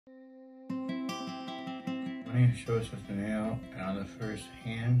I'm going to show us with DiMeo on the first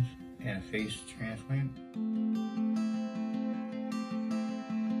hand and face transplant.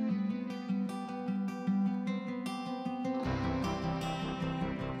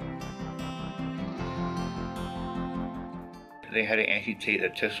 They had to amputate the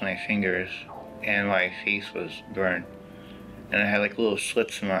tips of my fingers and my face was burned. And I had like little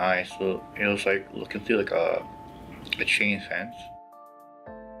slits in my eyes, so it was like looking through like a chain fence.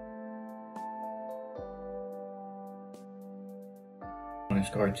 My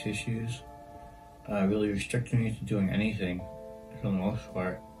scar tissues really restricted me to doing anything for the most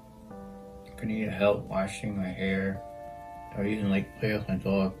part. I needed help washing my hair or even like play with my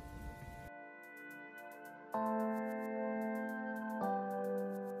dog.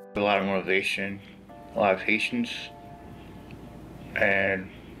 A lot of motivation, a lot of patience, and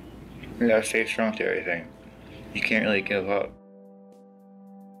you gotta stay strong to everything. You can't really give up.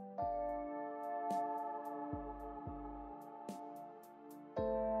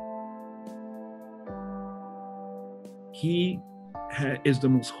 He is the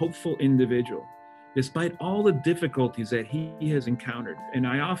most hopeful individual, despite all the difficulties that he has encountered. And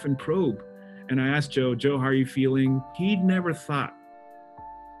I often probe and I ask Joe, how are you feeling? He never thought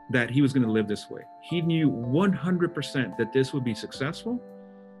that he was going to live this way. He knew 100% that this would be successful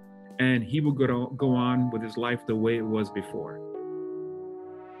and he would go on with his life the way it was before.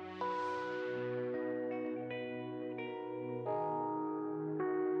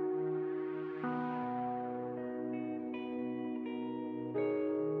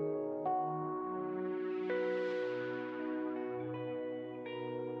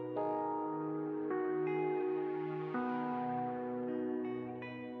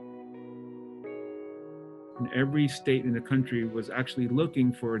 And every state in the country was actually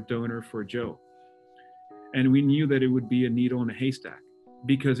looking for a donor for Joe. And we knew that it would be a needle in a haystack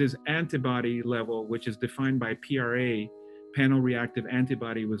because his antibody level, which is defined by PRA, panel reactive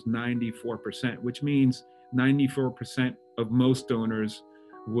antibody, was 94%, which means 94% of most donors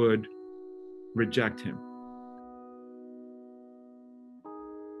would reject him.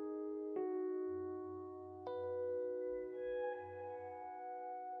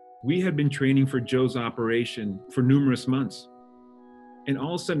 We had been training for Joe's operation for numerous months. And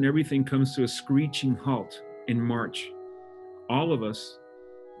all of a sudden, everything comes to a screeching halt in March. All of us,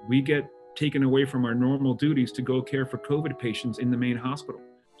 we get taken away from our normal duties to go care for COVID patients in the main hospital.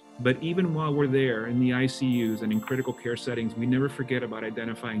 But even while we're there in the ICUs and in critical care settings, we never forget about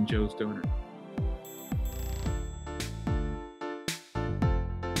identifying Joe's donor.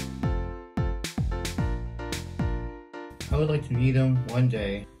 I would like to meet them one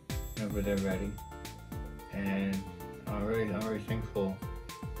day whenever they're ready, and I'm very thankful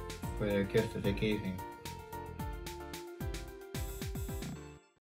for their gift that they gave me.